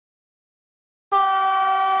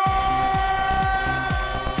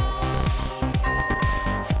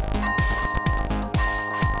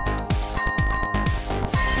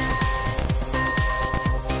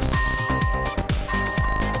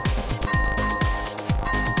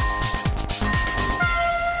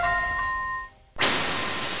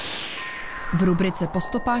V rubrice Po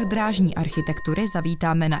stopách drážní architektury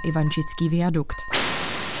zavítáme na Ivančický viadukt.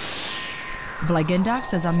 V legendách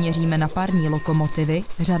se zaměříme na parní lokomotivy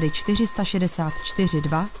řady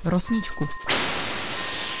 464-2 Rosničku.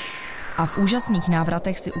 A v úžasných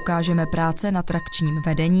návratech si ukážeme práce na trakčním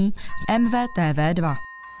vedení z MVTV2.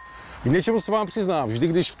 K něčemu se vám přiznám, vždy,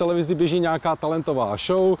 když v televizi běží nějaká talentová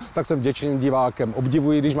show, tak jsem vděčným divákem.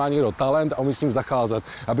 Obdivuji, když má někdo talent a umí s ním zacházet.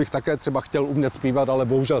 Abych také třeba chtěl umět zpívat, ale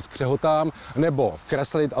bohužel skřehotám, nebo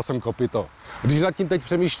kreslit a jsem kopyto. Když nad tím teď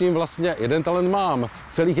přemýšlím, vlastně jeden talent mám.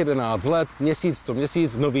 Celých 11 let, měsíc co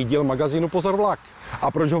měsíc, nový díl magazínu Pozor Vlak.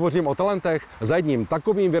 A proč hovořím o talentech? Za jedním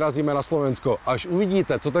takovým vyrazíme na Slovensko. Až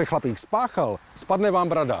uvidíte, co ten chlapík spáchal, spadne vám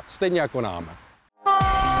brada, stejně jako nám.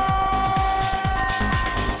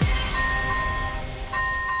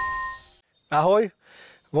 Ahoj,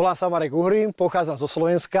 volám sa Marek Uhrin, pochádzam zo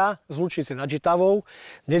Slovenska, z Lučnice nad Žitavou.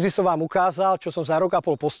 Dnes by som vám ukázal, čo som za rok a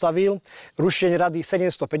pol postavil, rušenie rady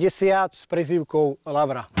 750 s prezývkou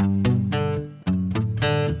Lavra.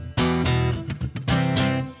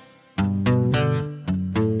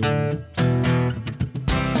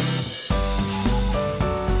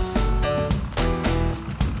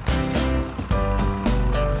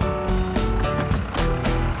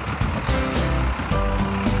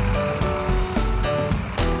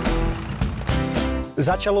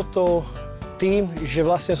 Začalo to tým, že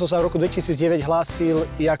vlastne som sa v roku 2009 hlásil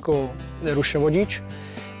ako rušňovodič,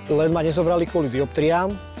 len ma nezobrali kvôli dioptriám,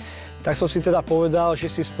 tak som si teda povedal, že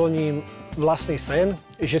si splním vlastný sen,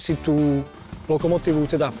 že si tú lokomotívu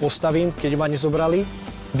teda postavím, keď ma nezobrali.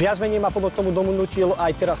 Viac menej ma podľa tomu donútil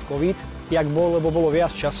aj teraz COVID, jak bol, lebo bolo viac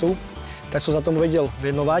času, tak som sa tomu vedel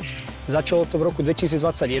venovať. Začalo to v roku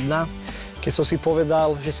 2021, keď som si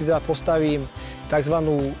povedal, že si teda postavím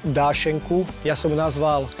takzvanú dášenku. Ja som ju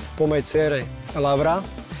nazval po mojej dcére Lavra.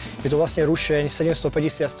 Je to vlastne rušeň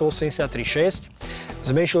 750-183-6.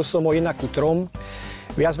 Zmenšil som ho 1:3.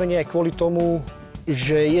 Viac menej aj kvôli tomu,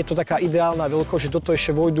 že je to taká ideálna veľkosť, že do toho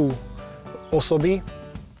ešte vojdu osoby,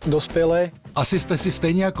 dospelé. Asi jste si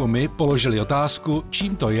stejně jako my položili otázku,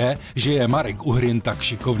 čím to je, že je Marek Uhrin tak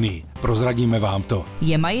šikovný. Prozradíme vám to.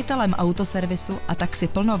 Je majitelem autoservisu a tak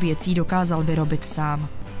si plno věcí dokázal vyrobit sám.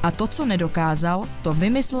 A to, co nedokázal, to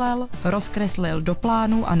vymyslel, rozkreslil do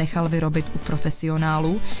plánu a nechal vyrobit u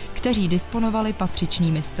profesionálů, kteří disponovali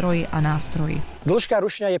patřičnými stroji a nástroji. Dĺžka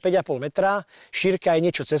rušňa je 5,5 metra, šírka je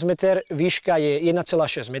niečo cez meter, výška je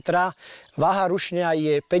 1,6 metra, váha rušňa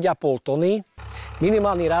je 5,5 tony,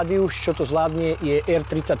 minimálny rádius, čo to zvládne, je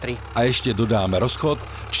R33. A ještě dodáme rozchod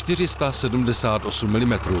 478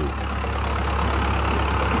 mm.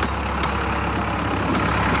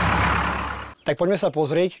 Tak poďme sa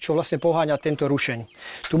pozrieť, čo vlastne poháňa tento rušeň.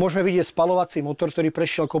 Tu môžeme vidieť spalovací motor, ktorý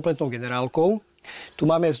prešiel kompletnou generálkou. Tu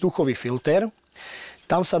máme vzduchový filter.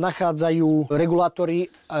 Tam sa nachádzajú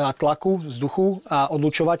regulátory tlaku vzduchu a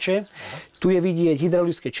odlučovače. Tu je vidieť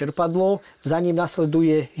hydraulické čerpadlo, za ním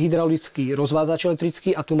nasleduje hydraulický rozvádzač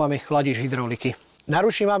elektrický a tu máme chladič hydrauliky. Na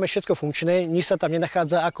rušni máme všetko funkčné, nič sa tam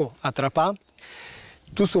nenachádza ako atrapa.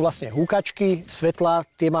 Tu sú vlastne húkačky, svetlá,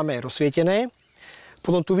 tie máme rozsvietené.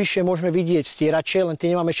 Potom tu vyššie môžeme vidieť stierače, len tie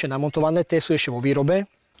nemáme ešte namontované, tie sú ešte vo výrobe.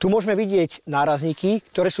 Tu môžeme vidieť nárazníky,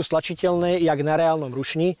 ktoré sú stlačiteľné jak na reálnom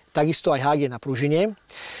rušni, takisto aj HG na pružine.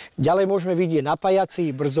 Ďalej môžeme vidieť napájací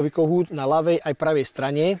brzdový kohút na ľavej aj pravej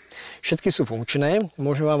strane. Všetky sú funkčné,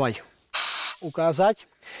 môžeme vám aj ukázať.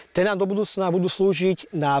 Tie nám do budúcna budú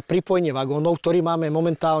slúžiť na pripojenie vagónov, ktorý máme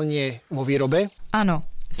momentálne vo výrobe. Ano.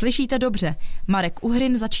 Slyšíte dobře, Marek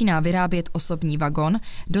Uhrin začíná vyrábět osobní vagon,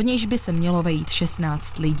 do nějž by se mělo vejít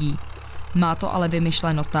 16 lidí. Má to ale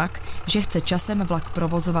vymyšleno tak, že chce časem vlak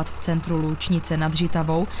provozovat v centru Lučnice nad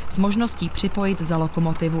Žitavou s možností připojit za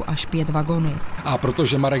lokomotivu až 5 vagonů. A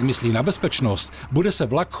protože Marek myslí na bezpečnost, bude se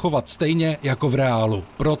vlak chovat stejně jako v reálu.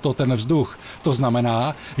 Proto ten vzduch. To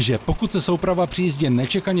znamená, že pokud se souprava při jízdě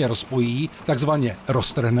nečekaně rozpojí, takzvaně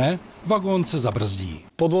roztrhne, vagón se zabrzdí.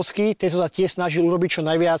 Podvozky, tie som sa tiež snažil urobiť čo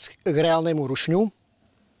najviac k reálnemu rušňu.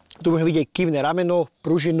 Tu môžeme vidieť kývne rameno,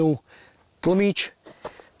 pružinu, tlmič,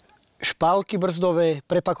 špálky brzdové,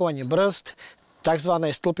 prepakovanie brzd, tzv.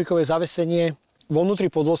 Stĺpikové zavesenie. Vo vnútri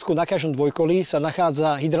podvozku na každom dvojkolí sa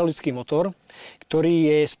nachádza hydraulický motor, ktorý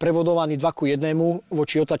je sprevodovaný 2:1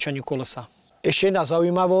 voči otáčaniu kolesa. Ešte jedna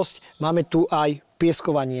zaujímavosť, máme tu aj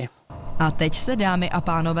pieskovanie. A teď se, dámy a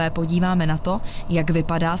pánové, podíváme na to, jak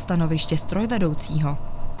vypadá stanoviště strojvedoucího.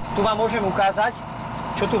 Tu vám môžem ukázať,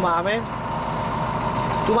 čo tu máme.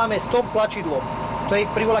 Tu máme stop tlačidlo, to je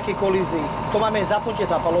pri voľakej kolízii. Tu máme zapnutie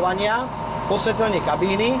zapaľovania, osvetlenie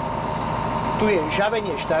kabíny, tu je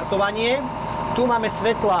žavenie štartovanie, tu máme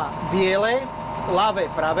svetla biele,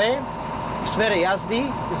 ľavé, pravé, v smere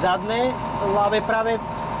jazdy, zadné, ľavé, pravé,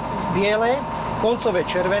 biele, koncové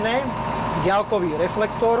červené, ďalkový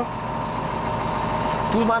reflektor.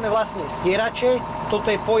 Tu máme vlastne stierače,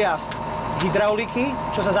 toto je pojazd hydrauliky,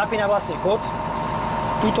 čo sa zapína vlastne chod.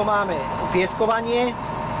 Tuto máme pieskovanie,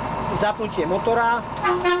 zapnutie motora,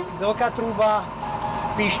 veľká trúba,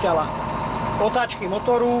 píšťala, otáčky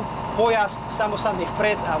motoru, pojazd samostatný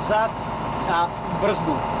vpred a vzad a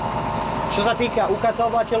brzdu. Čo sa týka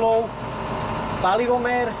ukazovateľov,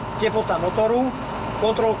 palivomer, teplota motoru,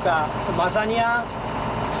 kontrolka mazania,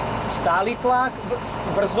 stály tlak,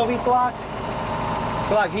 brzdový tlak,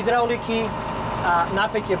 tlak hydrauliky a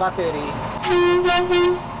napätie batérií.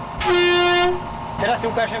 Teraz si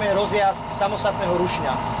ukážeme rozjazd samostatného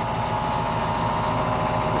rušňa.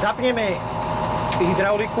 Zapneme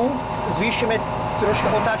hydrauliku, zvýšime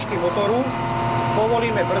troška otáčky motoru,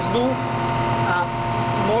 povolíme brzdu a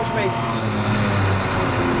môžeme...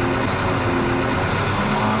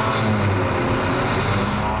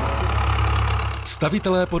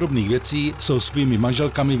 Stavitelé podobných věcí jsou svými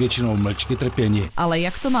manželkami většinou mlčky trpěni. Ale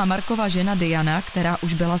jak to má Markova žena Diana, která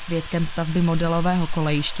už byla svědkem stavby modelového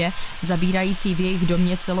kolejiště, zabírající v jejich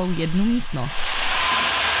domě celou jednu místnost?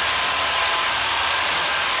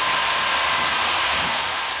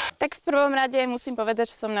 Tak v prvom rade musím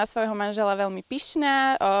povedať, že som na svojho manžela veľmi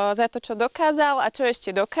pyšná za to, čo dokázal a čo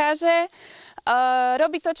ešte dokáže.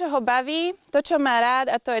 Robí to, čo ho baví, to, čo má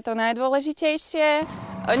rád a to je to najdôležitejšie.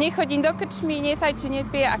 Nechodím do krčmy, nefajčí,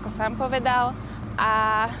 nepije, ako sám povedal.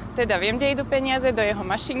 A teda viem, kde idú peniaze, do jeho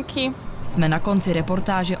mašinky. Jsme na konci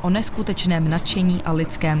reportáže o neskutečném nadšení a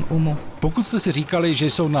lidském umu. Pokud jste si říkali, že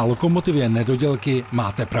jsou na lokomotivě nedodělky,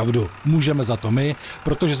 máte pravdu. Můžeme za to my,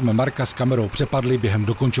 protože jsme Marka s kamerou přepadli během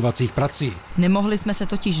dokončovacích prací. Nemohli jsme se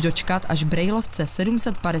totiž dočkat, až Brejlovce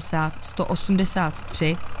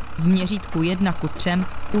 750-183 v měřítku 1:3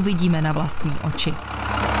 uvidíme na vlastní oči.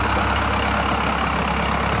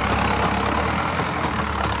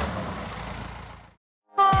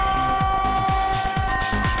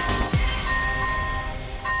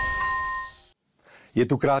 Je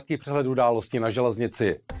tu krátký přehled událostí na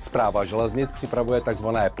železnici. Správa železnic připravuje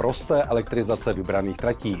takzvané prosté elektrizace vybraných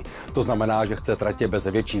tratí. To znamená, že chce tratě bez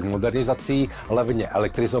větších modernizací levně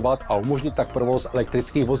elektrizovat a umožnit tak provoz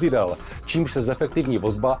elektrických vozidel, čímž se zefektivní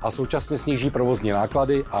vozba a současně sníží provozní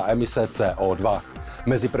náklady a emise CO2.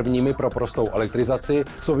 Mezi prvními pro prostou elektrizaci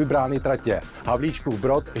jsou vybrány tratě Havlíčkův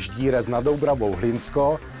Brod, Ždírec nad Doubravou,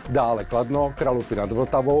 Hlinsko, dále Kladno, Kralupy nad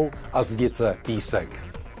Vltavou a Zdice,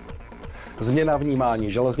 Písek. Změna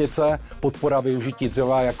vnímání železnice, podpora využití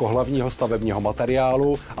dřeva jako hlavního stavebního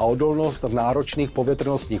materiálu a odolnost v náročných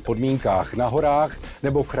povětrnostních podmínkách na horách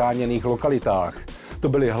nebo v chráněných lokalitách. To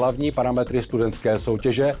byly hlavní parametry studentské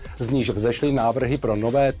soutěže, z níž vzešly návrhy pro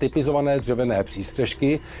nové typizované dřevěné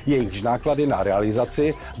přístřešky, jejichž náklady na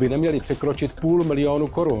realizaci by neměly překročit 500 000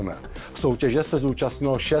 korun. Soutěže se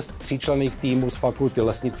zúčastnilo 6 tříčlenných týmů z Fakulty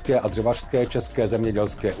lesnické a dřevařské České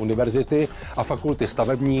zemědělské univerzity a Fakulty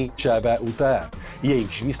stavební ČVUT.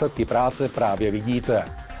 Jejichž výsledky práce právě vidíte.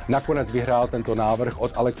 Nakonec vyhrál tento návrh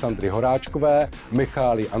od Alexandry Horáčkové,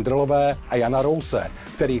 Michály Andrelové a Jana Rouse,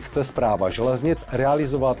 který chce Správa železnic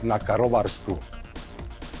realizovat na Karlovarsku.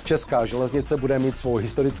 Česká železnice bude mít svou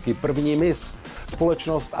historicky první miss.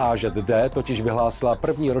 Společnost AŽD totiž vyhlásila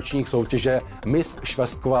první ročník soutěže Miss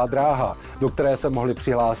Švestková dráha, do které se mohly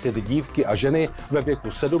přihlásit dívky a ženy ve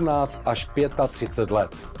věku 17 až 35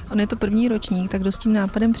 let. On je to první ročník, tak kdo s tím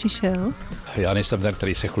nápadem přišel? Já nejsem ten,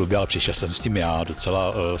 který se chlubí, ale přišel jsem s tím já.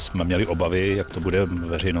 Docela jsme měli obavy, jak to bude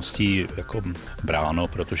veřejností jako bráno,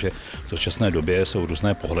 protože v současné době jsou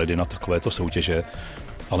různé pohledy na takovéto soutěže.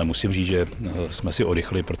 Ale musím říct, že jsme si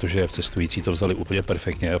oddychli, protože cestující to vzali úplně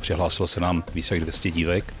perfektně a přihlásilo se nám více jak 200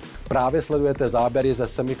 dívek. Právě sledujete záběry ze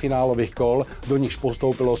semifinálových kol, do nichž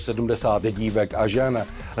postoupilo 70 dívek a žen.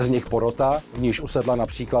 Z nich porota, v níž usedla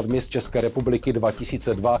například Miss České republiky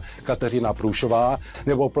 2002 Kateřina Průšová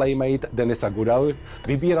nebo playmate Denisa Gudal,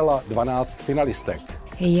 vybírala 12 finalistek.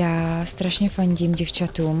 Já strašně fandím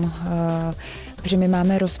děvčatům, protože my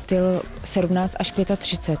máme rozptyl 17 až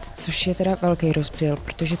 35, což je teda velký rozptyl,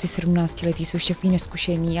 protože ty 17letý jsou ještě takový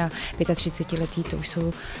neskušený a 35letý to už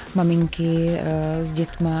jsou maminky s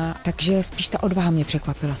dětma, takže spíš ta odvaha mě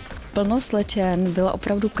překvapila. Plno slečen bylo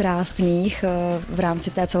opravdu krásných v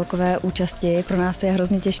rámci té celkové účasti. Pro nás je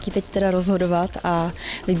hrozně těžký teď teda rozhodovat a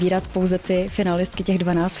vybírat pouze ty finalistky, těch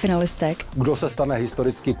 12 finalistek. Kdo se stane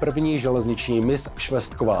historicky první železniční Miss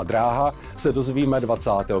Švestková dráha, se dozvíme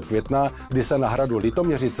 20. května, kdy se na hradu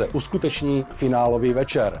Litoměřice uskuteční finálový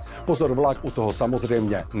večer. Pozor Vlak u toho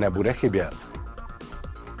samozřejmě nebude chybět.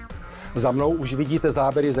 Za mnou už vidíte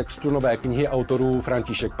záběry ze křtu nové knihy autorů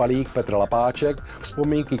František Palík, Petr Lapáček,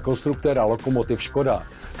 vzpomínky konstruktéra lokomotiv Škoda.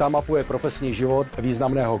 Ta mapuje profesní život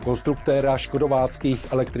významného konstruktéra škodováckých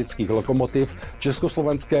elektrických lokomotiv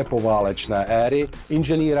československé poválečné éry,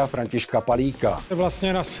 inženýra Františka Palíka.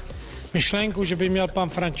 Vlastně na myšlenku, že by měl pan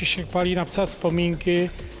František Palík napsat vzpomínky,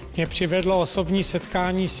 mě přivedlo osobní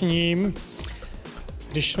setkání s ním.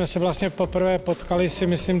 Když jsme se vlastně poprvé potkali, si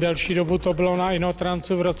myslím delší dobu, to bylo na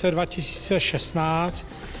Inotransu v roce 2016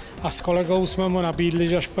 a s kolegou jsme mu nabídli,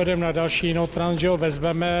 že až pojedeme na další Inotrans, že ho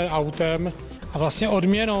vezmeme autem. A vlastně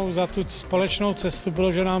odměnou za tu společnou cestu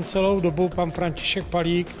bylo, že nám celou dobu pan František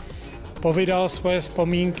Palík povídal svoje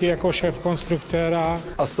vzpomínky jako šéf konstruktéra.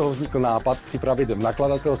 A z toho vznikl nápad připravit v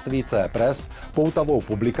nakladatelství EXPRES poutavou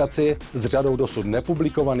publikaci s řadou dosud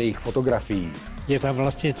nepublikovaných fotografií. Je tam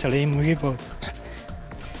vlastně celý můj život.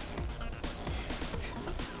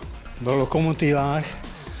 V lokomotivách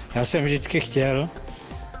já jsem vždycky chtěl,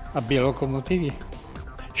 aby lokomotivy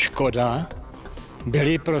Škoda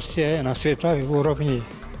byly prostě na světové úrovni.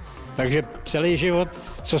 Takže celý život,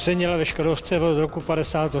 co jsem měl ve Škodovce od roku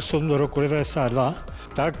 58 do roku 92,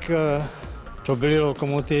 tak to byly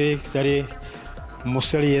lokomotivy, které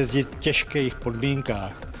museli jezdit v těžkých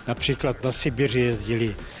podmínkách. Například na Sibiři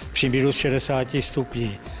jezdili při minus 60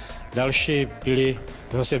 stupní. Další byli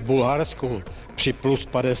zase v Bulharsku při plus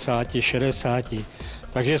 50, 60.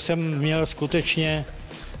 Takže jsem měl skutečně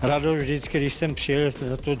radost vždycky, když jsem přijel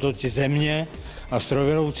do té země a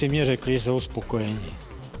strojerouci mě řekli, že jsou spokojení.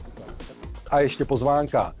 A ještě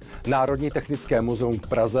pozvánka. Národní technické muzeum v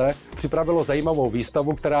Praze připravilo zajímavou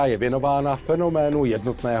výstavu, která je věnována fenoménu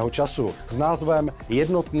jednotného času s názvem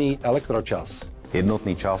Jednotný elektročas.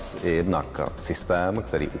 Jednotný čas je jednak systém,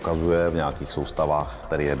 který ukazuje v nějakých soustavách,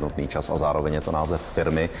 který je jednotný čas a zároveň je to název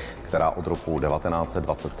firmy, která od roku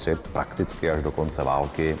 1923 prakticky až do konce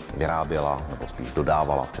války vyráběla nebo spíš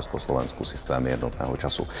dodávala v Československu systémy jednotného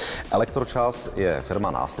času. Elektročas je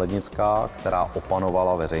firma následnická, která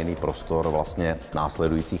opanovala veřejný prostor vlastně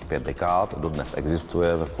následujících 5 dekád. Dodnes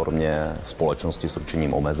existuje ve formě společnosti s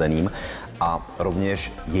ručením omezeným a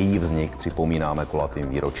rovněž její vznik připomínáme kulatým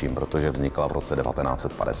výročím, protože vznikla v roce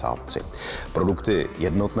 1953. Produkty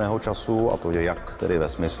jednotného času, a to je jak tedy ve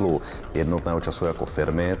smyslu jednotného času jako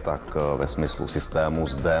firmy, tak ve smyslu systému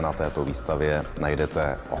zde na této výstavě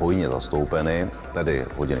najdete hojně zastoupeny, tedy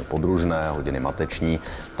hodiny podružné, hodiny mateční,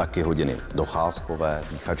 taky hodiny docházkové,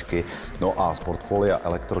 píchačky. No a z portfolia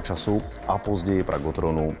elektročasu a později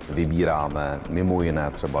pragotronu vybíráme mimo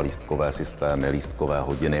jiné třeba lístkové systémy, lístkové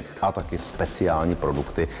hodiny a taky speciální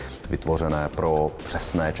produkty vytvořené pro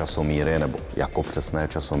přesné časomíry nebo jako přesné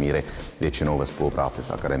časomíry, většinou ve spolupráci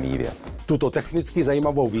s Akademií věd. Tuto technicky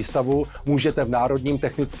zajímavou výstavu můžete v Národním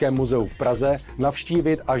technickém muzeu v Praze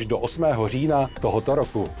navštívit až do 8. října tohoto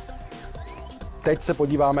roku. Teď se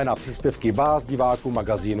podíváme na příspěvky vás, diváků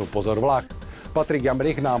magazínu Pozor Vlak. Patrik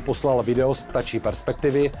Jamrich nám poslal video z ptačí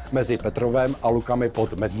perspektivy mezi Petrovem a Lukami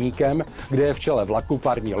pod Medníkem, kde je v čele vlaku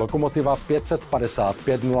parní lokomotiva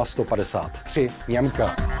 555 0153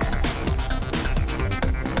 Němka.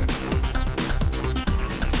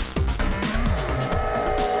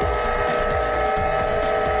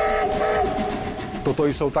 Toto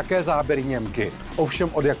jsou také záběry Němky, ovšem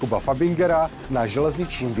od Jakuba Fabingera na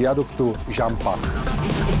železničním viaduktu Žampa.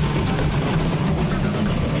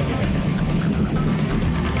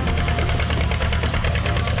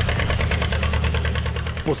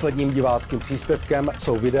 Posledním diváckým příspěvkem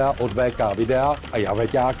jsou videa od VK Videa a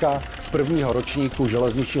Javeťáka z prvního ročníku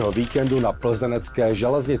železničního víkendu na plzenecké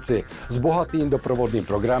železnici s bohatým doprovodným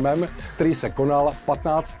programem, který se konal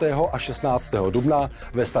 15. a 16. dubna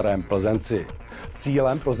ve Starém Plzenci.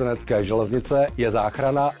 Cílem plzenecké železnice je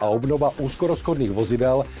záchrana a obnova úzkorozchodných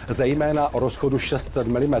vozidel, zejména o rozchodu 600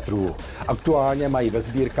 mm. Aktuálně mají ve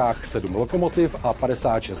sbírkách 7 lokomotiv a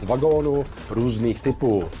 56 vagónů různých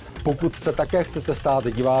typů. Pokud se také chcete stát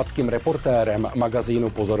diváckým reportérem magazínu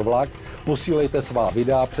Pozor Vlak, posílejte svá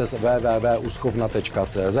videa přes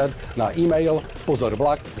www.uskovna.cz na e-mail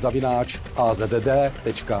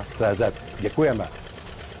pozorvlak@azdd.cz. Děkujeme.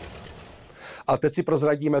 A teď si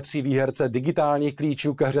prozradíme 3 výherce digitálních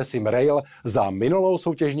klíčů ke hře Sim Rail za minulou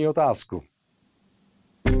soutěžní otázku.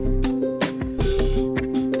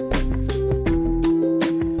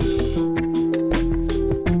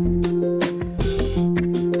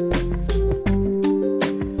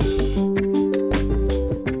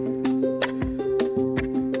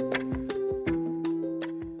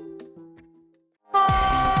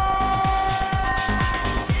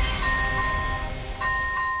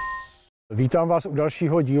 Vítám vás u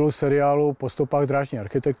dalšího dílu seriálu Po stopách drážní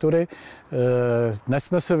architektury. Dnes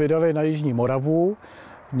jsme se vydali na Jižní Moravu.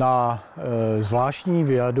 na zvláštní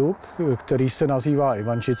viadukt, který se nazývá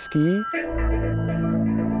Ivančický.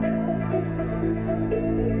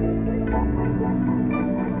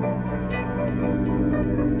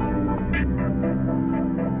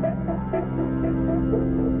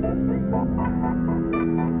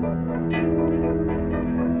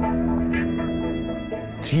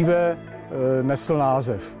 Dříve nesl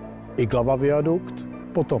název Iglava viadukt,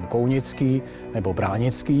 potom Kounický nebo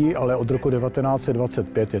Bránický, ale od roku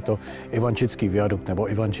 1925 je to Ivančický viadukt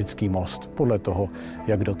nebo Ivančický most, podle toho,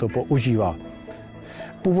 jak kdo to používá.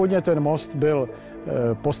 Původně ten most byl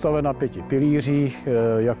postaven na 5 pilířích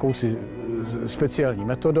jakousi speciální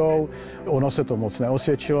metodou. Ono se to moc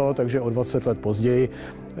neosvědčilo, takže o 20 let později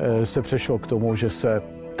se přešlo k tomu, že se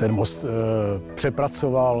ten most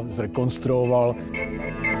přepracoval, zrekonstruoval.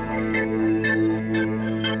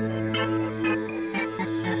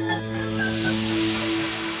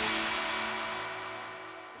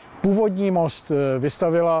 Původní most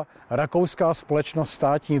vystavila rakouská společnost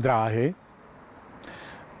Státní dráhy.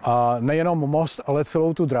 A nejenom most, ale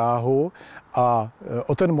celou tu dráhu. A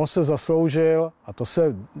o ten most se zasloužil, a to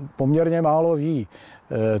se poměrně málo ví,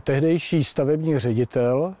 tehdejší stavební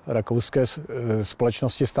ředitel rakouské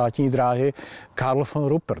společnosti Státní dráhy Karl von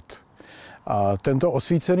Ruppert. A tento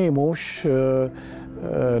osvícený muž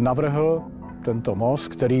navrhl tento most,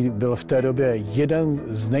 který byl v té době jeden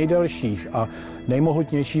z nejdelších a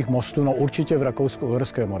nejmohutnějších mostů, no určitě v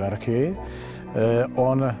rakousko-uherské monarchii.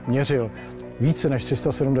 On měřil více než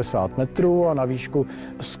 370 metrů a na výšku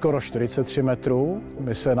skoro 43 metrů.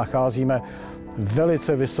 My se nacházíme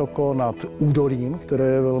velice vysoko nad údolím, které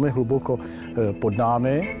je velmi hluboko pod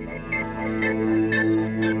námi.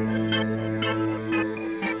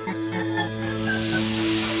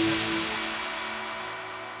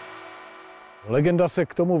 Legenda se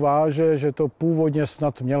k tomu váže, že to původně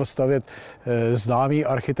snad měl stavět známý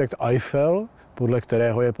architekt Eiffel, podle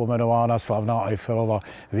kterého je pomenována slavná Eiffelova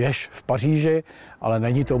věž v Paříži, ale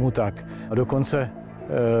není tomu tak. A dokonce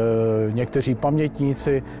někteří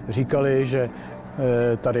pamětníci říkali, že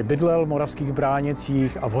tady bydlel v Moravských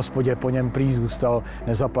Bránicích a v hospodě po něm prý zůstal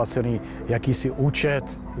nezaplacený jakýsi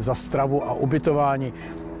účet za stravu a ubytování.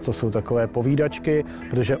 To jsou takové povídačky,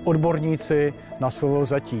 protože odborníci na slovo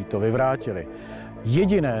zatí to vyvrátili.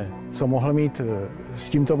 Jediné, co mohl mít s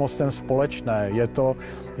tímto mostem společné, je to,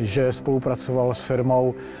 že spolupracoval s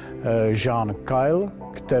firmou Jean Kyle,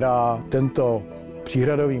 která tento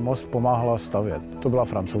příhradový most pomáhala stavět. To byla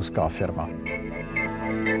francouzská firma.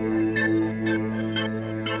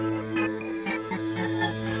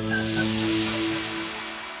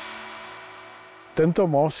 Tento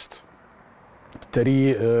most,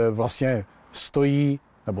 který vlastně stojí,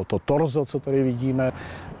 nebo to torzo, co tady vidíme,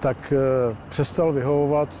 tak přestal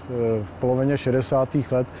vyhovovat v polovině 60.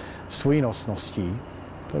 let svojí nosností.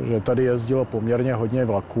 Takže tady jezdilo poměrně hodně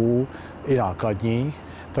vlaků, i nákladních.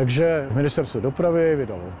 Takže ministerstvo dopravy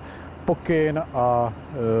vydalo pokyn a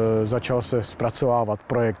začal se zpracovávat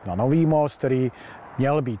projekt na nový most, který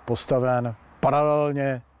měl být postaven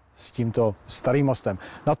paralelně s tímto starým mostem.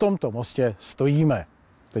 Na tomto mostě stojíme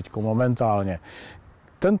teď momentálně.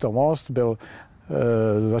 Tento most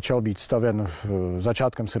začal být stavěn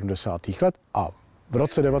začátkem 70. let a v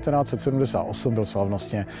roce 1978 byl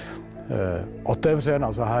slavnostně otevřen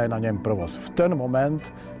a zahájen na něm provoz. V ten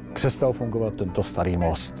moment přestal fungovat tento starý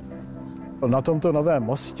most. Na tomto novém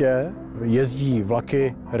mostě jezdí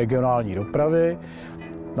vlaky regionální dopravy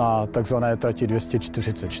na takzvané trati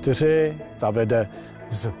 244. Ta vede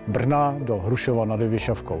z Brna do Hrušova nad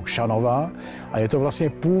Vyšavkou Šanova a je to vlastně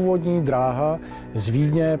původní dráha z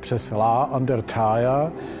Vídně přes Lá an der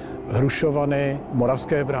Thaya, Hrušovany,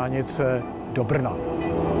 Moravské Bránice do Brna.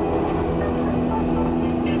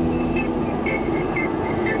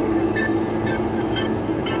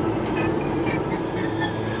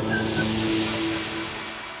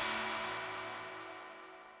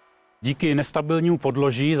 Díky nestabilnímu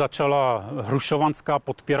podloží začala hrušovanská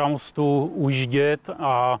podpěra mostu ujíždět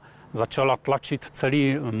a začala tlačit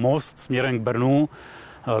celý most směrem k Brnu.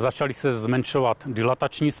 Začaly se zmenšovat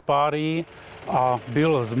dilatační spáry a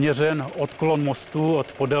byl změřen odklon mostu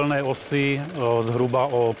od podélné osy zhruba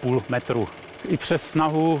o půl metru. I přes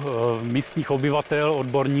snahu místních obyvatel,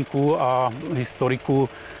 odborníků a historiků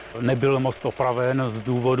nebyl most opraven z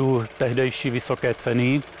důvodu tehdejší vysoké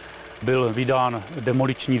ceny. Byl vydán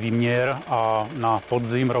demoliční výměr a na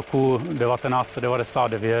podzim roku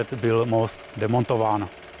 1999 byl most demontován.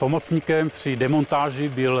 Pomocníkem při demontáži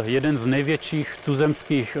byl jeden z největších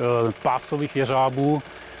tuzemských pásových jeřábů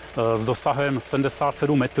s dosahem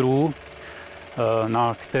 77 metrů,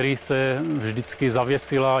 na který se vždycky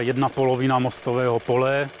zavěsila jedna polovina mostového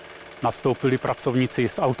pole nastoupili pracovníci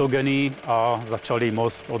z autogeny a začali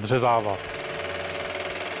most odřezávat.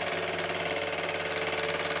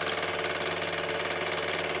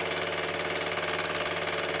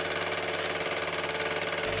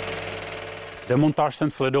 Demontáž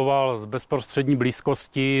jsem sledoval z bezprostřední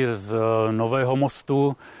blízkosti z nového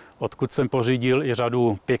mostu, odkud jsem pořídil i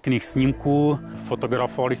řadu pěkných snímků.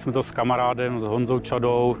 Fotografovali jsme to s kamarádem, s Honzou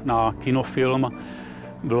Čadou na kinofilm.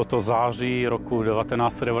 Bylo to září roku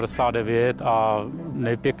 1999 a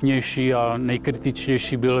nejpěknější a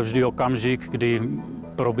nejkritičtější byl vždy okamžik, kdy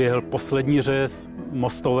proběhl poslední řez,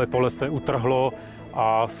 mostové pole se utrhlo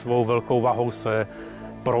a svou velkou vahou se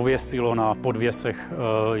prověsilo na podvěsech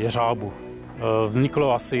jeřábu.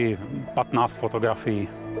 Vzniklo asi 15 fotografií.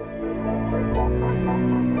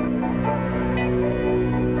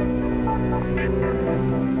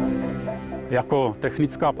 Jako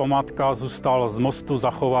technická památka zůstal z mostu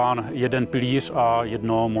zachován jeden pilíř a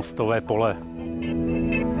jedno mostové pole.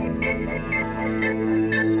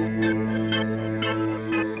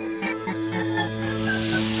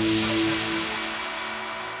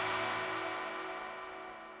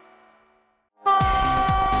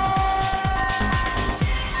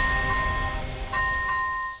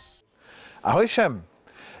 Ahoj všem!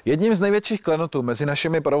 Jedním z největších klenotů mezi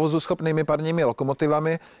našimi provozuschopnými parními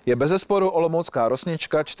lokomotivami je bezesporu olomoucká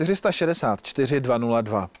Rosnička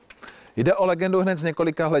 464-202. Jde o legendu hned z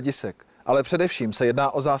několika hledisek, ale především se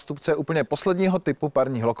jedná o zástupce úplně posledního typu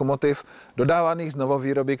parních lokomotiv, dodávaných z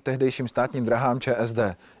novovýroby k tehdejším státním drahám ČSD,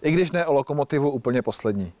 i když ne o lokomotivu úplně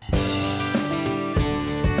poslední.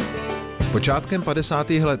 Počátkem 50.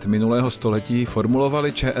 let minulého století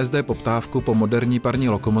formulovali ČSD poptávku po moderní parní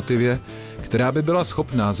lokomotivě, která by byla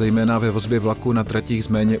schopná, zejména ve vozbě vlaku na tratích s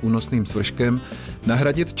méně únosným svrškem,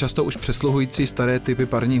 nahradit často už přesluhující staré typy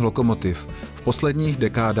parních lokomotiv v posledních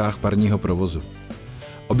dekádách parního provozu.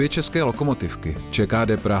 Obě české lokomotivky,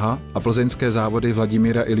 ČKD Praha a plzeňské závody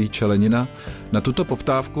Vladimíra Ilíče Lenina, na tuto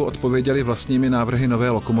poptávku odpověděly vlastními návrhy nové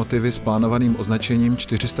lokomotivy s plánovaným označením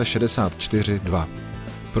 464-2.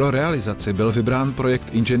 Pro realizaci byl vybrán projekt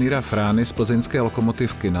inženýra Frány z plzeňské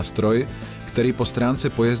lokomotivky na stroj, který po stránce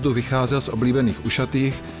pojezdu vycházel z oblíbených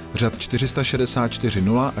ušatých řad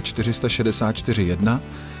 464-0 a 464-1,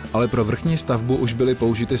 ale pro vrchní stavbu už byly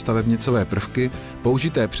použity stavebnicové prvky,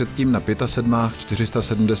 použité předtím na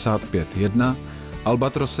 75 475-1,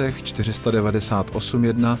 albatrosech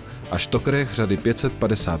 498-1 a štokrech řady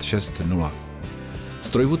 556-0.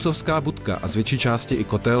 Strojvůcovská budka a z větší části i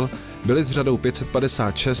kotel byly s řadou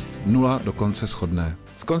 556-0 dokonce shodné.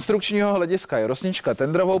 Z konstrukčního hlediska je Rosnička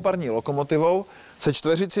tendrovou parní lokomotivou se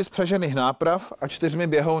čtveřicí spřažených náprav a 4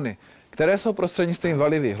 běhouny, které jsou prostřednictvím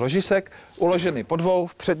valivých ložisek uloženy po dvou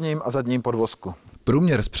v předním a zadním podvozku.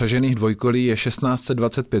 Průměr spřažených dvojkolí je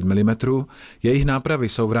 1625 mm, jejich nápravy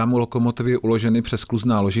jsou v rámu lokomotivy uloženy přes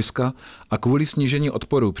skluzná ložiska a kvůli snížení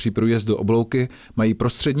odporu při průjezdu oblouky mají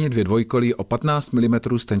prostřední dvě dvojkolí o 15 mm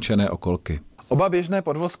stenčené okolky. Oba běžné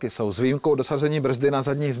podvozky jsou s výjimkou dosazení brzdy na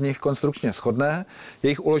zadní z nich konstrukčně shodné,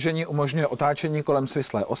 jejich uložení umožňuje otáčení kolem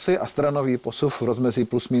svislé osy a stranový posuv v rozmezí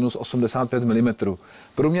plus minus 85 mm.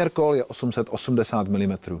 Průměr kol je 880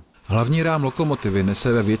 mm. Hlavní rám lokomotivy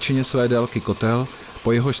nese ve většině své délky kotel,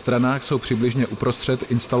 po jehož stranách jsou přibližně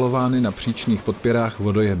uprostřed instalovány na příčných podpěrách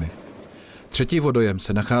vodojemy. Třetí vodojem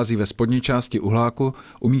se nachází ve spodní části uhláku,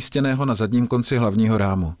 umístěného na zadním konci hlavního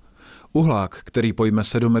rámu. Uhlák, který pojme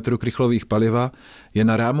 7 metrů krychlových paliva, je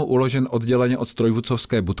na rámu uložen odděleně od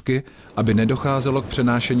strojvůcovské budky, aby nedocházelo k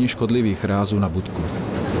přenášení škodlivých rázů na budku.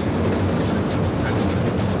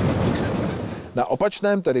 Na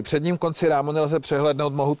opačném, tedy předním konci rámu nelze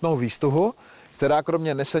přehlédnout mohutnou výstuhu, která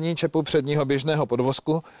kromě nesení čepu předního běžného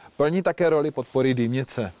podvozku plní také roli podpory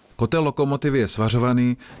dýmnice. Kotel lokomotivy je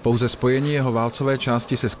svařovaný, pouze spojení jeho válcové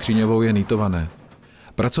části se skříňovou je nýtované.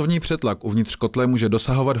 Pracovní přetlak uvnitř kotle může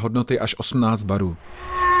dosahovat hodnoty až 18 barů.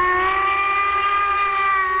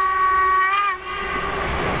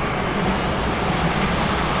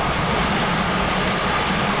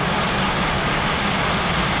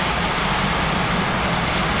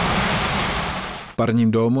 V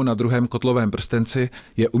parním dómu na druhém kotlovém prstenci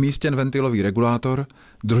je umístěn ventilový regulátor,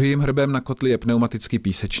 druhým hrbem na kotli je pneumatický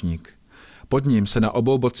písečník. Pod ním se na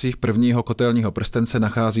obou bocích prvního kotelního prstence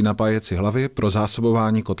nachází napájecí hlavy pro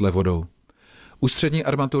zásobování kotle vodou. Ústřední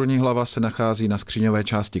armaturní hlava se nachází na skříňové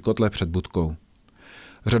části kotle před budkou.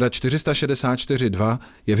 Řada 464-2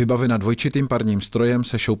 je vybavena dvojčitým parním strojem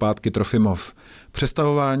se šoupátky Trofimov.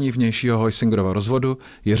 Přestavování vnějšího Heusingerova rozvodu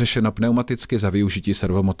je řešeno pneumaticky za využití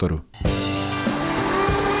servomotoru.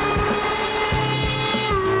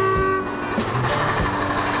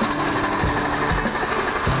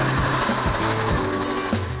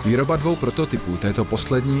 Výroba 2 prototypů této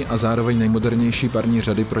poslední a zároveň nejmodernější parní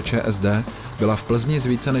řady pro ČSD byla v Plzni s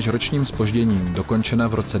více než ročním zpožděním dokončena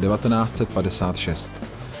v roce 1956.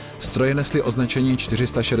 Stroje nesly označení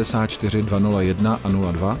 464 201 a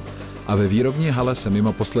 02 a ve výrobní hale se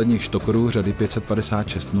mimo posledních štokorů řady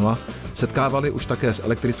 556.0 setkávali už také s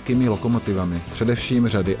elektrickými lokomotivami, především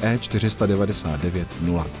řady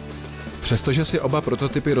E499.0. Přestože si oba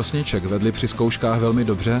prototypy Rosniček vedly při zkouškách velmi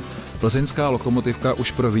dobře, plzeňská lokomotivka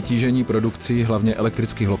už pro vytížení produkcí, hlavně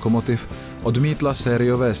elektrických lokomotiv, odmítla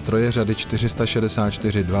sériové stroje řady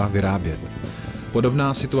 464.2 vyrábět.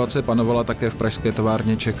 Podobná situace panovala také v pražské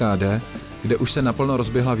továrně ČKD, kde už se naplno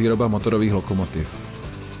rozběhla výroba motorových lokomotiv.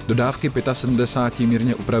 Dodávky 75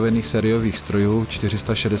 mírně upravených sériových strojů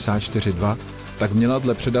 464.2 tak měla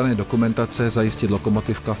dle předané dokumentace zajistit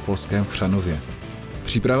lokomotivka v polském Chřanově.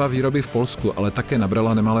 Příprava výroby v Polsku ale také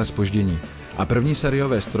nabrala nemalé zpoždění a první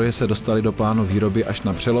sériové stroje se dostaly do plánu výroby až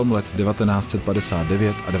na přelom let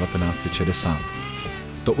 1959 a 1960.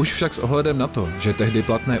 To už však s ohledem na to, že tehdy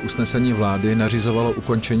platné usnesení vlády nařizovalo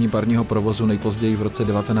ukončení parního provozu nejpozději v roce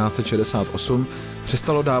 1968,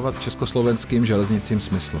 přestalo dávat československým železnicím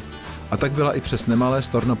smysl. A tak byla i přes nemalé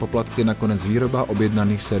stornopoplatky nakonec výroba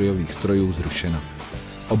objednaných sériových strojů zrušena.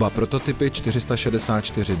 Oba prototypy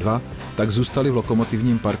 464.2 tak zůstaly v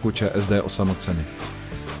lokomotivním parku ČSD osamoceny.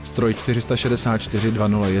 Stroj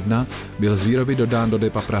 464.201 byl z výroby dodán do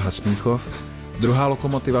depa Praha Smíchov, druhá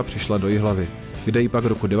lokomotiva přišla do Jihlavy, kde ji pak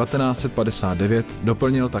roku 1959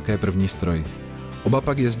 doplnil také první stroj. Oba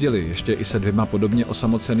pak jezdili ještě i se 2 podobně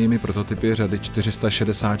osamocenými prototypy řady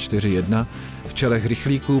 464.1 v čelech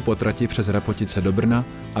rychlíků po trati přes Rapotice do Brna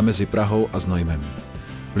a mezi Prahou a Znojmem.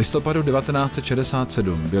 V listopadu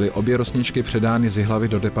 1967 byly obě Rosničky předány z Jihlavy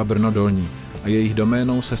do depa Brno Dolní a jejich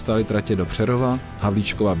doménou se staly tratě do Přerova,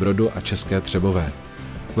 Havlíčkova Brodu a České Třebové.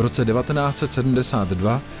 V roce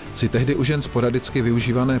 1972 si tehdy už jen sporadicky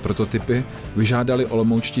využívané prototypy vyžádali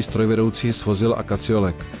olomoučtí strojvedoucí z vozil a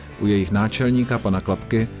kaciolek u jejich náčelníka pana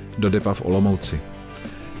Klapky do depa v Olomouci.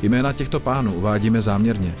 Jména těchto pánů uvádíme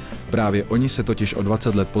záměrně, právě oni se totiž o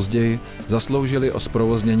 20 let později zasloužili o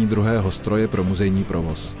zprovoznění druhého stroje pro muzejní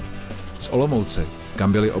provoz. Z Olomouce,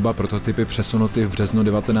 kam byly oba prototypy přesunuty v březnu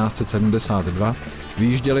 1972,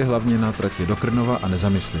 vyjížděly hlavně na trati do Krnova a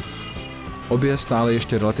Nezamyslic. Obě stále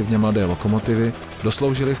ještě relativně mladé lokomotivy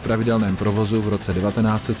dosloužily v pravidelném provozu v roce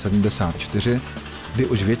 1974, kdy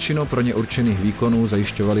už většinu pro ně určených výkonů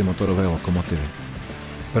zajišťovaly motorové lokomotivy.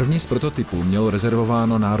 První z prototypů mělo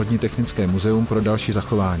rezervováno Národní technické muzeum pro další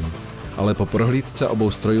zachování, ale po prohlídce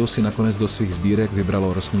obou strojů si nakonec do svých sbírek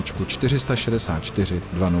vybralo Rosničku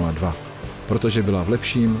 464.202, protože byla v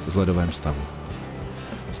lepším vzhledovém stavu.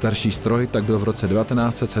 Starší stroj tak byl v roce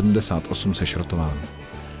 1978 sešrotován.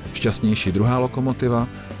 Šťastnější druhá lokomotiva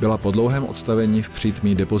byla po dlouhém odstavení v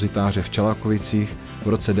přítmí depozitáře v Čelákovicích v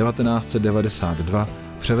roce 1992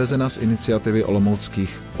 převezena z iniciativy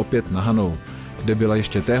olomouckých opět na Hanou, kde byla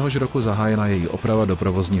ještě téhož roku zahájena její oprava do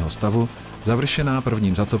provozního stavu, završená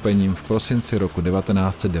prvním zatopením v prosinci roku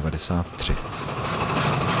 1993.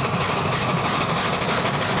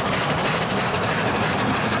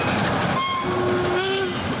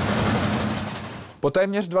 Po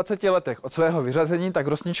téměř 20 letech od svého vyřazení tak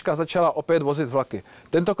Rosnička začala opět vozit vlaky.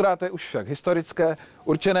 Tentokrát je už však historické,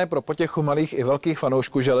 určené pro potěchu malých i velkých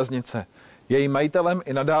fanoušků železnice. Jejím majitelem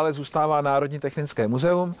i nadále zůstává Národní technické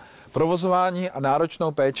muzeum, provozování a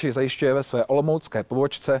náročnou péči zajišťuje ve své olomoucké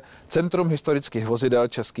pobočce Centrum historických vozidel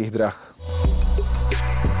Českých drah.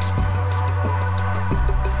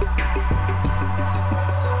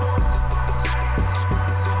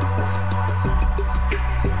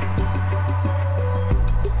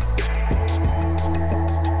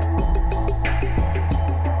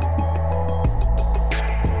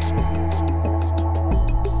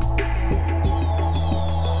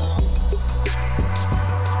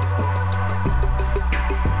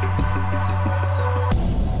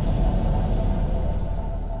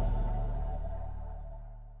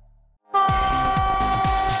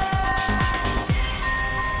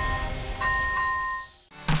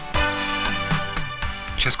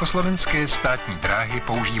 Československé státní dráhy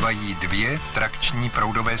používají 2 trakční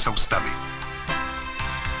proudové soustavy.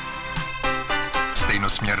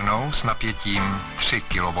 Stejnosměrnou s napětím 3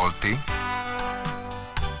 kV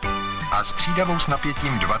a střídavou s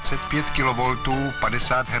napětím 25 kV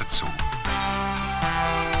 50 Hz.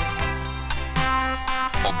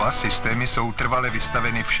 Oba systémy jsou trvale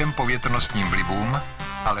vystaveny všem povětrnostním vlivům,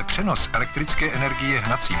 ale přenos elektrické energie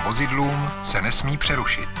hnacím vozidlům se nesmí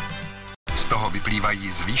přerušit. Z toho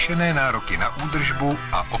vyplývají zvýšené nároky na údržbu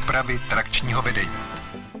a opravy trakčního vedení.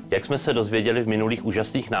 Jak jsme se dozvěděli v minulých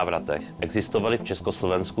úžasných návratech, existovaly v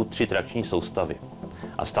Československu 3 trakční soustavy.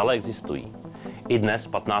 A stále existují. I dnes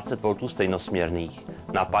 1500 V stejnosměrných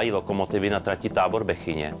napájí lokomotivy na trati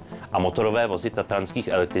Tábor-Bechyně a motorové vozy tatranských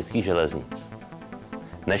elektrických železnic.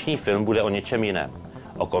 Dnešní film bude o něčem jiném.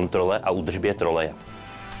 O kontrole a údržbě troleje.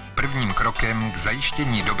 Prvním krokem k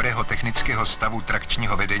zajištění dobrého technického stavu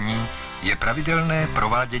trakčního vedení je pravidelné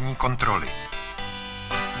provádění kontroly.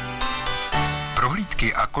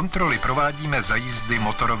 Prohlídky a kontroly provádíme za jízdy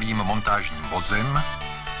motorovým montážním vozem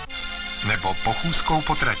nebo pochůzkou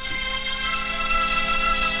po trati.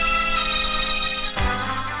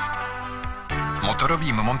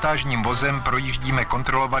 Motorovým montážním vozem projíždíme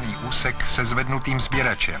kontrolovaný úsek se zvednutým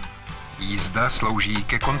sběračem. Jízda slouží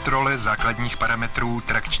ke kontrole základních parametrů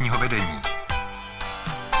trakčního vedení.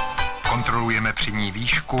 Kontrolujeme při ní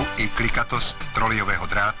výšku i klikatost trolejového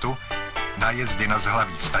drátu, nájezdy na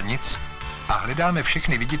zhlaví stanic a hledáme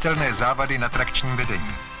všechny viditelné závady na trakčním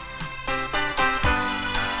vedení.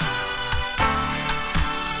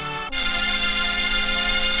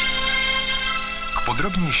 K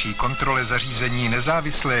podrobnější kontrole zařízení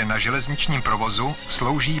nezávislé na železničním provozu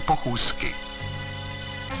slouží pochůzky.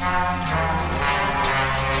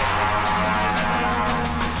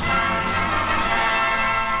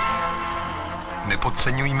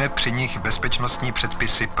 Nepodceňujme při nich bezpečnostní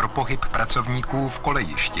předpisy pro pohyb pracovníků v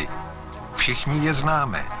kolejišti. Všichni je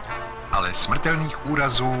známe, ale smrtelných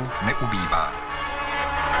úrazů neubývá.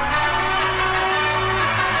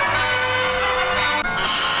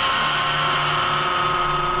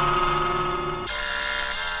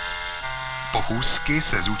 Pochůzky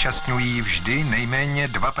se zúčastňují vždy nejméně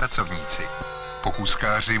 2 pracovníci.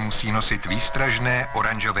 Pochůzkáři musí nosit výstražné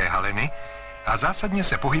oranžové haleny a zásadně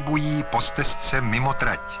se pohybují po stezce mimo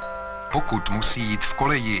trať. Pokud musí jít v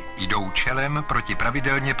koleji, jdou čelem proti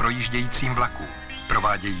pravidelně projíždějícím vlakům.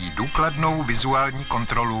 Provádějí důkladnou vizuální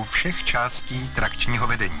kontrolu všech částí trakčního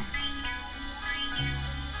vedení.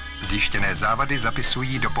 Zjištěné závady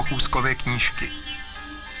zapisují do pochůzkové knížky.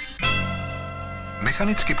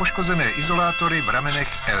 Mechanicky poškozené izolátory v ramenech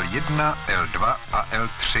L1, L2 a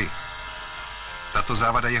L3. Tato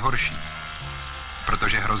závada je horší.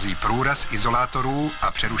 Protože hrozí průraz izolátorů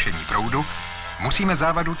a přerušení proudu, musíme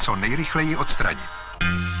závadu co nejrychleji odstranit.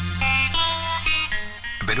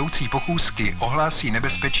 Vedoucí pochůzky ohlásí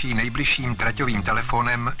nebezpečí nejbližším traťovým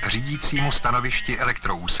telefonem řídícímu stanovišti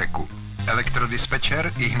elektroúseku.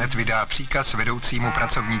 Elektrodispečer ihned vydá příkaz vedoucímu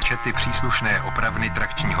pracovní čety příslušné opravny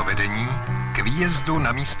trakčního vedení k výjezdu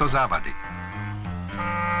na místo závady.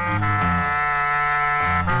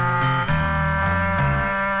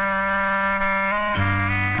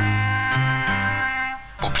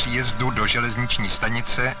 Po příjezdu do železniční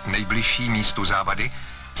stanice, nejbližší místu závady,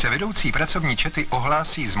 se vedoucí pracovní čety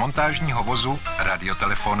ohlásí z montážního vozu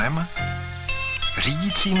radiotelefonem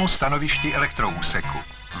řídícímu stanovišti elektroúseku.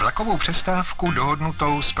 Vlakovou přestávku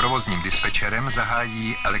dohodnutou s provozním dispečerem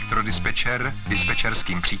zahájí elektrodispečer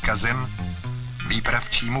dispečerským příkazem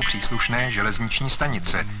výpravčímu příslušné železniční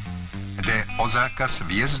stanice. Jde o zákaz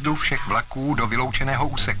vjezdu všech vlaků do vyloučeného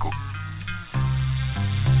úseku.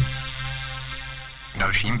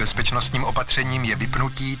 Dalším bezpečnostním opatřením je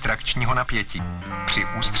vypnutí trakčního napětí. Při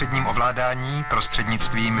ústředním ovládání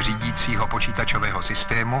prostřednictvím řídícího počítačového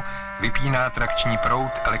systému vypíná trakční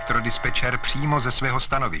proud elektrodispečer přímo ze svého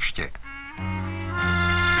stanoviště.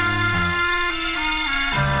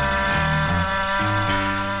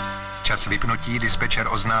 Čas vypnutí dispečer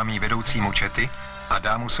oznámí vedoucímu čety a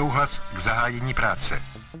dá mu souhlas k zahájení práce.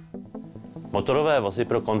 Motorové vozy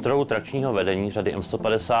pro kontrolu trakčního vedení řady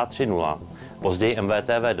M153-0, později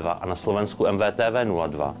MVTV-2 a na Slovensku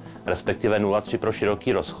MVTV-02, respektive 03 pro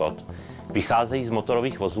široký rozchod, vycházejí z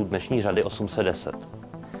motorových vozů dnešní řady 810.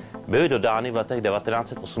 Byly dodány v letech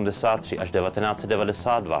 1983 až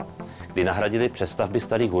 1992, kdy nahradili přestavby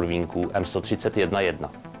starých hurvínků M131-1.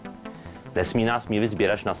 Nesmí nás mýlit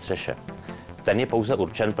sběrač na střeše. Ten je pouze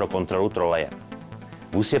určen pro kontrolu troleje.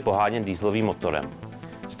 Vůz je poháněn dieselovým motorem.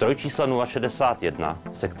 Stroj čísla 061,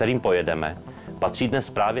 se kterým pojedeme, patří dnes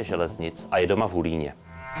správě železnic a je doma v Hulíně.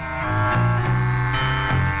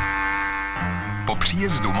 Po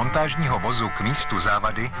příjezdu montážního vozu k místu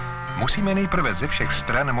závady musíme nejprve ze všech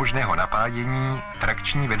stran možného napájení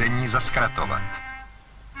trakční vedení zaskratovat.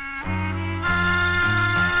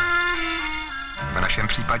 V našem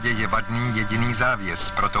případě je vadný jediný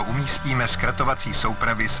závěs, proto umístíme zkratovací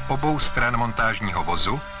soupravy z obou stran montážního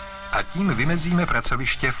vozu a tím vymezíme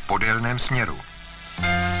pracoviště v podélném směru.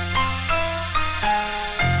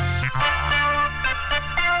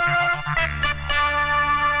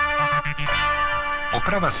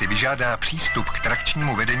 Oprava si vyžádá přístup k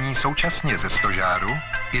trakčnímu vedení současně ze stožáru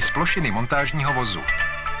i z plošiny montážního vozu.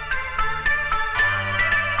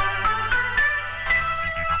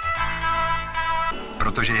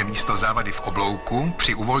 Protože je místo závady v oblouku,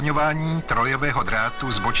 při uvolňování trolejového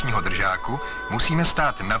drátu z bočního držáku musíme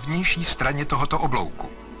stát na vnější straně tohoto oblouku.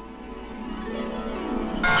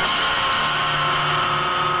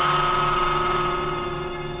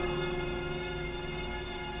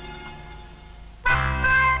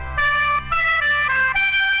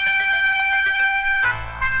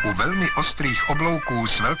 U velmi ostrých oblouků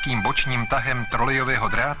s velkým bočním tahem trolejového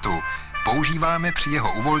drátu používáme při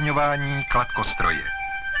jeho uvolňování kladkostroje.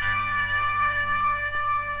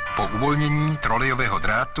 Po uvolnění trolejového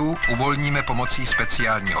drátu uvolníme pomocí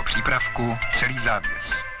speciálního přípravku celý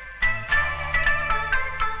závěs.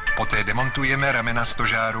 Poté demontujeme ramena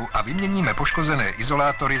stožáru a vyměníme poškozené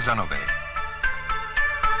izolátory za nové.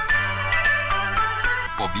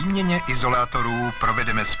 Po výměně izolátorů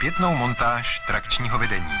provedeme zpětnou montáž trakčního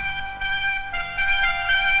vedení.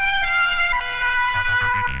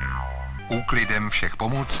 Úklidem všech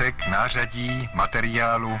pomůcek, nářadí,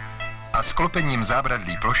 materiálu a sklopením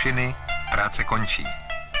zábradlí plošiny práce končí.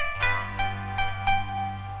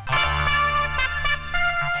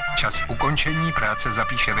 Čas ukončení práce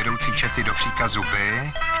zapíše vedoucí čety do příkazu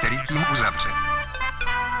B, který tím uzavře.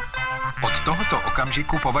 Od tohoto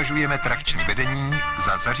okamžiku považujeme trakční vedení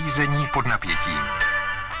za zařízení pod napětím.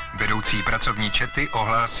 Vedoucí pracovní čety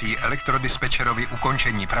ohlásí elektrodispečerovi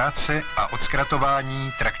ukončení práce a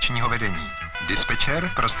odzkratování trakčního vedení.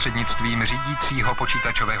 Dispečer prostřednictvím řídícího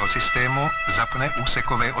počítačového systému zapne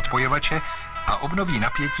úsekové odpojovače a obnoví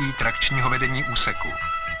napětí trakčního vedení úseku.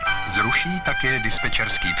 Zruší také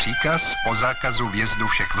dispečerský příkaz o zákazu vjezdu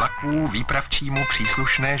všech vlaků výpravčímu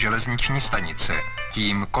příslušné železniční stanice.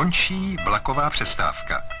 Tím končí vlaková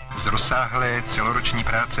přestávka. Z rozsáhlé celoroční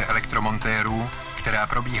práce elektromontérů, která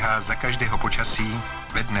probíhá za každého počasí,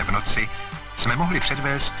 ve dne v noci, jsme mohli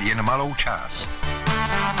předvést jen malou část.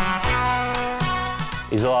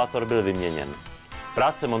 Izolátor byl vyměněn.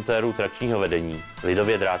 Práce montérů trakčního vedení,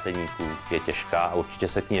 lidově dráteníků, je těžká a určitě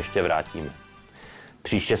se k ní ještě vrátíme.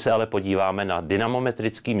 Příště se ale podíváme na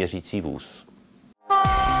dynamometrický měřící vůz.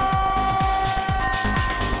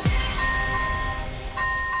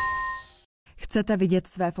 Chcete vidět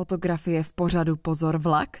své fotografie v pořadu Pozor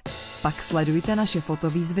Vlak? Pak sledujte naše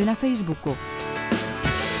fotovýzvy na Facebooku.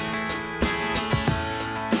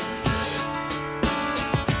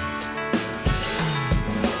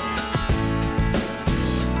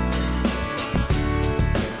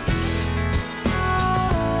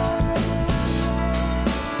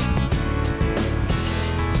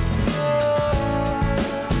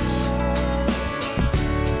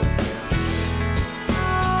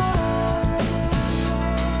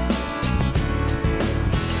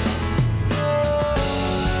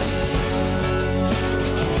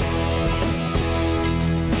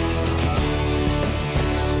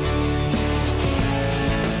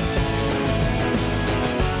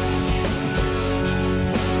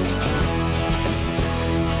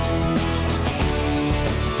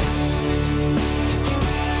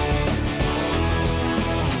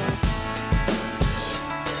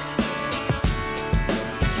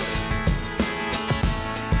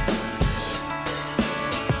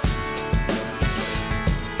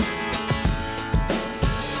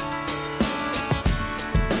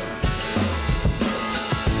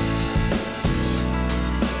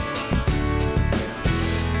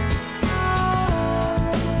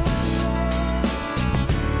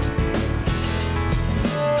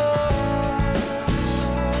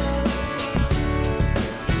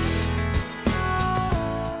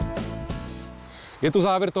 Je to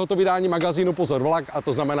závěr tohoto vydání magazínu Pozor Vlak a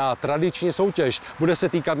to znamená tradiční soutěž. Bude se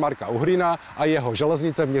týkat Marka Uhrina a jeho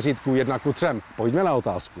železnice v měřítku 1:3. Pojďme na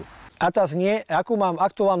otázku. A ta znie, akú mám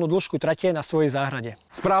aktuálnu dĺžku trate na svojej záhrade.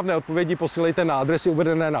 Správné odpovědi posílejte na adresy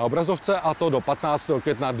uvedené na obrazovce a to do 15.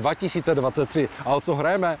 května 2023. A o co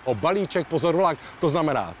hrajeme? O balíček Pozor Vlak. To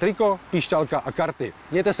znamená triko, píšťalka a karty.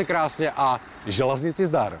 Mějte se krásně a železnici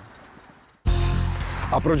zdar.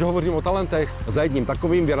 A proč hovořím o talentech? Za jedním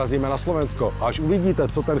takovým vyrazíme na Slovensko. Až uvidíte,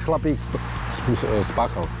 co ten chlapík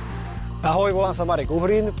spáchal. Ahoj, volám sa Marek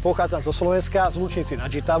Uhrin, pochádzam zo Slovenska, z Lučnici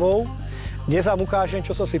nad Žitavou. Dnes vám ukážem,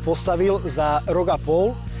 čo som si postavil za rok a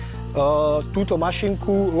pol. Túto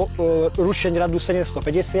mašinku, rušeň radu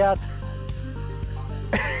 750.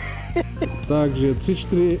 Takže 3,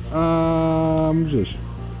 4 a můžeš.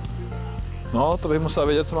 No, to bych musel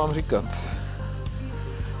vědět, co mám říkat.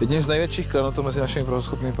 Jedním z největších klenotů mezi našimi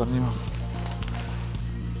provoschopnými parními.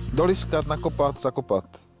 Doliskat, nakopat, zakopat.